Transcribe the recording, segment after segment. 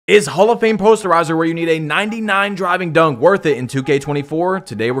Is Hall of Fame Posterizer, where you need a 99 driving dunk, worth it in 2K24?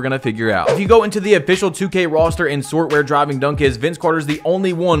 Today we're gonna figure out. If you go into the official 2K roster and sort where driving dunk is, Vince Carter's the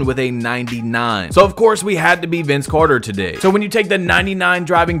only one with a 99. So of course we had to be Vince Carter today. So when you take the 99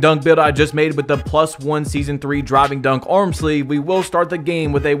 driving dunk build I just made with the +1 season 3 driving dunk arm sleeve, we will start the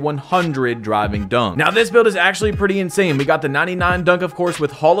game with a 100 driving dunk. Now this build is actually pretty insane. We got the 99 dunk, of course,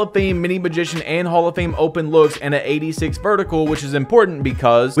 with Hall of Fame mini magician and Hall of Fame open looks, and an 86 vertical, which is important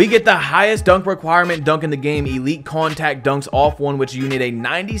because we get the highest dunk requirement dunk in the game, elite contact dunks off one, which you need a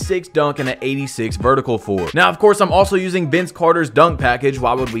 96 dunk and an 86 vertical for. Now of course I'm also using Vince Carter's dunk package.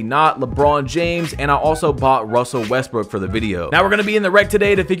 Why would we not? LeBron James, and I also bought Russell Westbrook for the video. Now we're going to be in the rec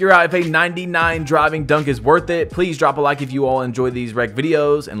today to figure out if a 99 driving dunk is worth it. Please drop a like if you all enjoy these rec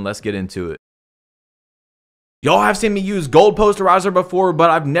videos, and let's get into it. Y'all have seen me use gold posterizer before,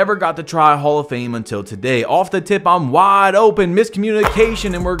 but I've never got to try Hall of Fame until today. Off the tip, I'm wide open,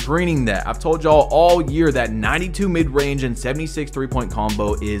 miscommunication, and we're greening that. I've told y'all all year that 92 mid-range and 76 three-point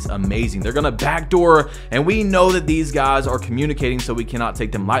combo is amazing. They're gonna backdoor, and we know that these guys are communicating, so we cannot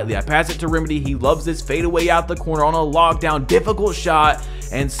take them lightly. I pass it to Remedy. He loves this fadeaway out the corner on a lockdown, difficult shot,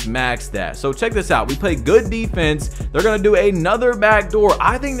 and smacks that. So check this out. We play good defense. They're gonna do another backdoor.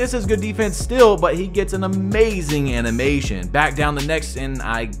 I think this is good defense still, but he gets an amazing animation. Back down the next, and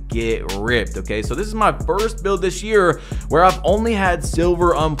I get ripped. Okay, so this is my first build this year where I've only had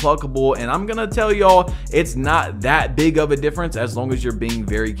silver unpluckable, and I'm gonna tell y'all it's not that big of a difference as long as you're being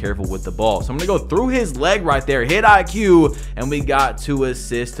very careful with the ball. So I'm gonna go through his leg right there, hit IQ, and we got 2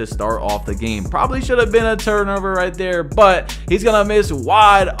 assists to start off the game. Probably should have been a turnover right there, but he's gonna miss wide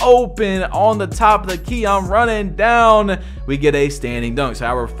open on the top of the key. I'm running down. We get a standing dunk. So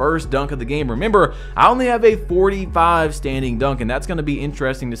our first dunk of the game. Remember, I only have a 45 standing dunk, and that's going to be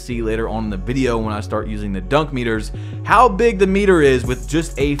interesting to see later on in the video when I start using the dunk meters, how big the meter is with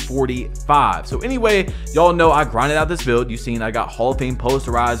just a 45. So anyway, y'all know I grinded out this build. You've seen I got Hall of Fame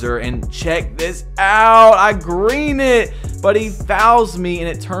Posterizer, and check this out. I green it, but he fouls me, and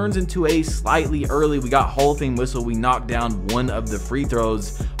it turns into a slightly early. We got Hall of Fame whistle. We knocked down one of the free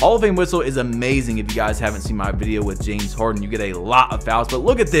throws. Hall of Fame whistle is amazing. If you guys haven't seen my video with James Harden, you get a lot of fouls, but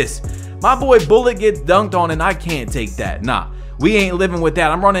look at this. My boy Bullet gets dunked on, and I can't take that. Nah, we ain't living with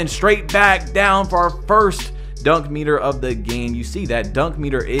that. I'm running straight back down for our first dunk meter of the game. You see that dunk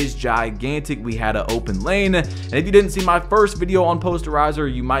meter is gigantic. We had an open lane, and if you didn't see my first video on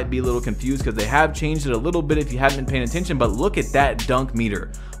posterizer, you might be a little confused because they have changed it a little bit if you haven't been paying attention. But look at that dunk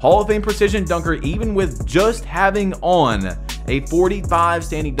meter. Hall of Fame precision dunker, even with just having on a 45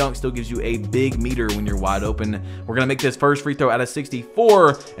 standing dunk, still gives you a big meter when you're wide open. We're gonna make this first free throw out of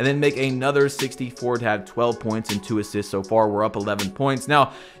 64 and then make another 64 to have 12 points and 2 assists. So far we're up 11 points.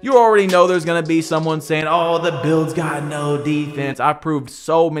 Now you already know there's gonna be someone saying, oh, the build's got no defense. I proved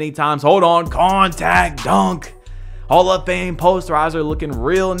so many times. Hold on, contact dunk. Hall of Fame posterizer looking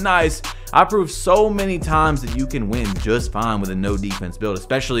real nice. I proved so many times that you can win just fine with a no defense build,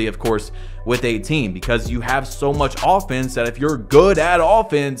 especially of course with a team, because you have so much offense that if you're good at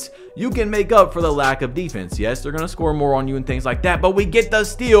offense, you can make up for the lack of defense. Yes, they're gonna score more on you and things like that, but we get the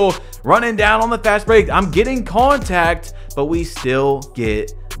steal, running down on the fast break. I'm getting contact, but we still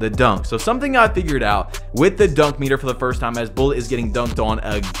get the dunk. So something I figured out with the dunk meter for the first time, as Bullet is getting dunked on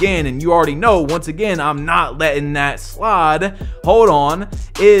again, and you already know, once again, I'm not letting that slide. Hold on,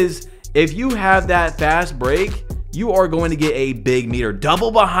 is if you have that fast break, you are going to get a big meter.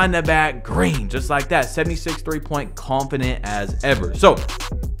 Double behind the back, green, just like that. 76 three-point, confident as ever. So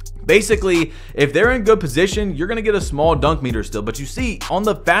basically, if they're in good position, you're gonna get a small dunk meter still. But you see, on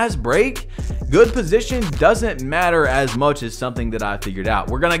the fast break, good position doesn't matter as much as something that I figured out.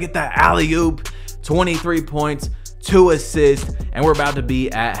 We're gonna get that alley-oop, 23 points, 2 assists, and we're about to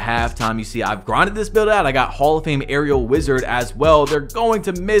be at halftime. You see, I've grinded this build out. I got Hall of Fame aerial wizard as well. They're going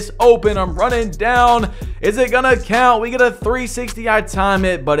to miss open. I'm running down. Is it gonna count? We get a 360. I time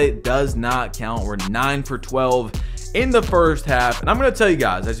it, but it does not count. We're 9 for 12 in the first half, and I'm gonna tell you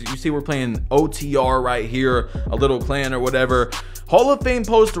guys, as you see, we're playing OTR right here, a little clan or whatever. Hall of Fame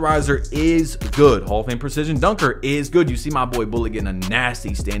posterizer is good. Hall of Fame precision dunker is good. You see my boy Bullet getting a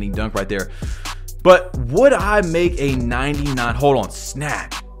nasty standing dunk right there. But would I make a 99? Hold on,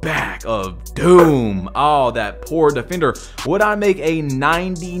 snap back of doom. Oh, that poor defender. Would I make a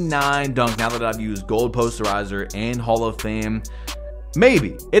 99 dunk now that I've used gold posterizer and Hall of Fame?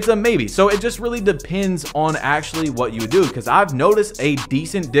 Maybe. It's a maybe. So it just really depends on actually what you do, because I've noticed a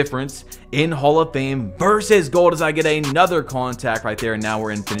decent difference in Hall of Fame versus gold as I get another contact right there, and now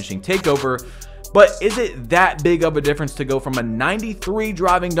we're in finishing takeover. But is it that big of a difference to go from a 93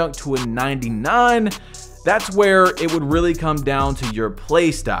 driving dunk to a 99? that's where it would really come down to your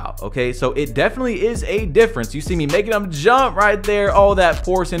play style, okay? So it definitely is a difference. You see me making them jump right there, oh, that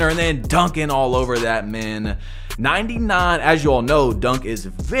poor center, and then dunking all over that, man. 99, as you all know, dunk is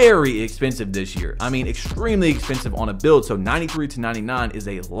very expensive this year. I mean, extremely expensive on a build. So 93 to 99 is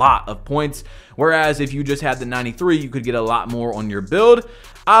a lot of points. Whereas if you just had the 93, you could get a lot more on your build.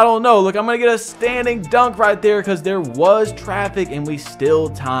 I don't know. Look, I'm going to get a standing dunk right there because there was traffic and we still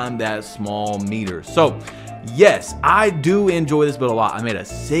timed that small meter. So yes, I do enjoy this build a lot. I made a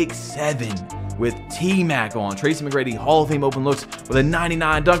 6'7" with T-Mac on. Tracy McGrady, Hall of Fame open looks with a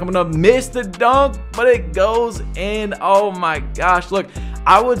 99 dunk. I'm going to miss the dunk, but it goes in. Oh my gosh. Look,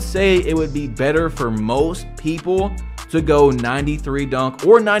 I would say it would be better for most people to go 93 dunk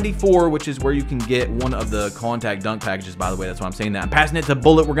or 94, which is where you can get one of the contact dunk packages, by the way. That's why I'm saying that. I'm passing it to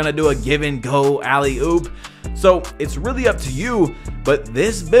Bullet. We're going to do a give and go alley-oop. So it's really up to you, but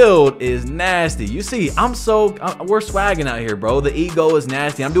this build is nasty. You see, we're swagging out here, bro. The ego is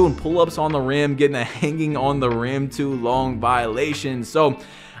nasty. I'm doing pull-ups on the rim, getting a hanging on the rim too long violation. So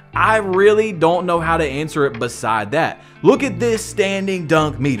I really don't know how to answer it beside that. Look at this standing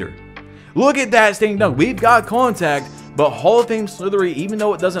dunk meter. Look at that standing dunk. We've got contact, but Hall of Fame Slithery, even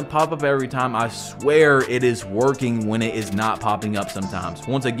though it doesn't pop up every time, I swear it is working when it is not popping up sometimes.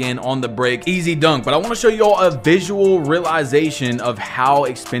 Once again, on the break, easy dunk. But I want to show you all a visual realization of how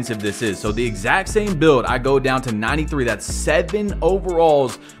expensive this is. So the exact same build, I go down to 93. That's 7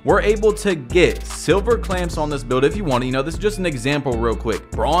 overalls. We're able to get silver clamps on this build if you want to. You know, this is just an example real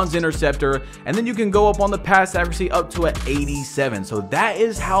quick. Bronze interceptor, and then you can go up on the pass accuracy up to an 87. So that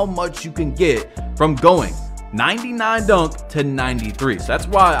is how much you can get from going 99 dunk to 93. So that's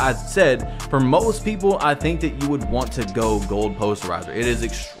why I said for most people, I think that you would want to go gold posterizer. It is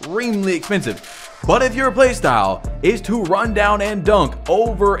extremely expensive. But if your playstyle is to run down and dunk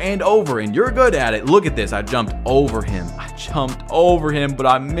over and over and you're good at it, look at this. I jumped over him. But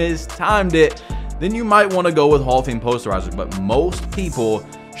I mistimed it. Then you might want to go with Hall of Fame posterizer. But most people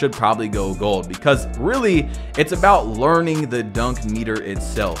should probably go gold because really it's about learning the dunk meter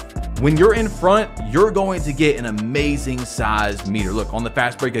itself. When you're in front, you're going to get an amazing size meter. Look, on the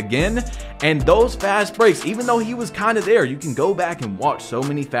fast break again, and those fast breaks, even though he was kind of there, you can go back and watch so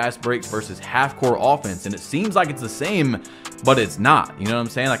many fast breaks versus half-court offense, and it seems like it's the same, but it's not. You know what I'm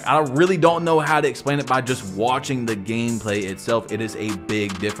saying? Like, I really don't know how to explain it by just watching the gameplay itself. It is a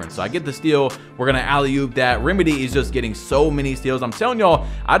big difference. So I get the steal. We're going to alley-oop that. Remedy is just getting so many steals. I'm telling y'all,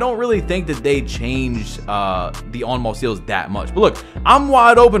 I don't really think that they changed the on-ball steals that much. But look, I'm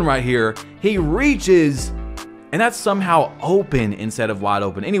wide open right here. He reaches, and that's somehow open instead of wide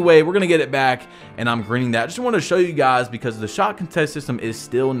open. Anyway, we're going to get it back, and I'm greening that. I just want to show you guys because the shot contest system is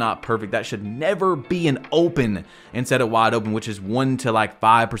still not perfect. That should never be an open instead of wide open, which is 1 to like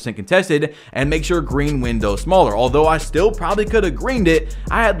 5% contested, and make sure green window smaller. Although I still probably could have greened it,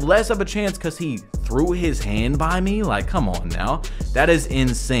 I had less of a chance because he threw his hand by me. Like, come on now. That is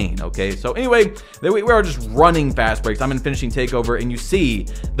insane, okay? So anyway, we are just running fast breaks. I'm in finishing takeover, and you see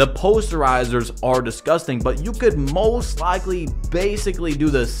the posterizers are disgusting, but you could most likely basically do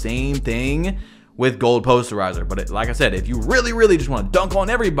the same thing with gold posterizer. But like I said, if you really just want to dunk on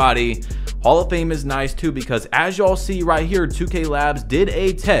everybody, Hall of Fame is nice too, because as y'all see right here, 2K Labs did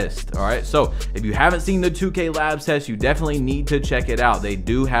a test. All right, so if you haven't seen the 2K Labs test, you definitely need to check it out. They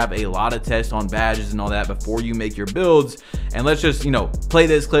do have a lot of tests on badges and all that before you make your builds. And let's just, you know, play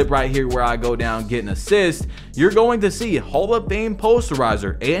this clip right here where I go down, get an assist. You're going to see Hall of Fame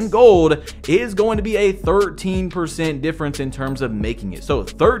posterizer and gold is going to be a 13% difference in terms of making it. So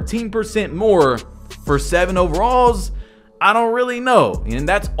 13% more for 7 overalls. I don't really know, and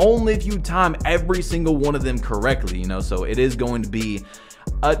that's only if you time every single one of them correctly, you know. So it is going to be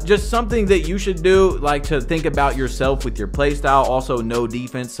just something that you should do, like to think about yourself with your play style. Also, no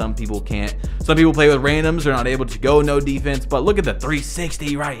defense. Some people can't. Some people play with randoms. They're not able to go no defense. But look at the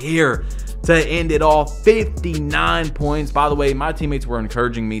 360 right here to end it off. 59 points. By the way, my teammates were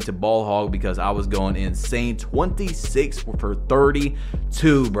encouraging me to ball hog because I was going insane. 26 for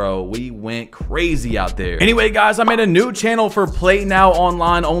 32, bro. We went crazy out there. Anyway, guys, I made a new channel for Play Now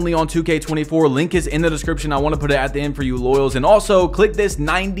Online only on 2K24. Link is in the description. I want to put it at the end for you loyals. And also, click this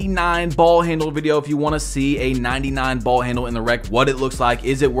 99 ball handle video if you want to see a 99 ball handle in the rec, what it looks like.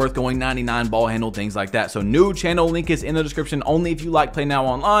 Is it worth going 99 ball handle, things like that. So new channel link is in the description only if you like Play Now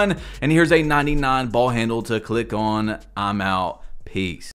Online. And here's a 99 ball handle to click on. I'm out. Peace.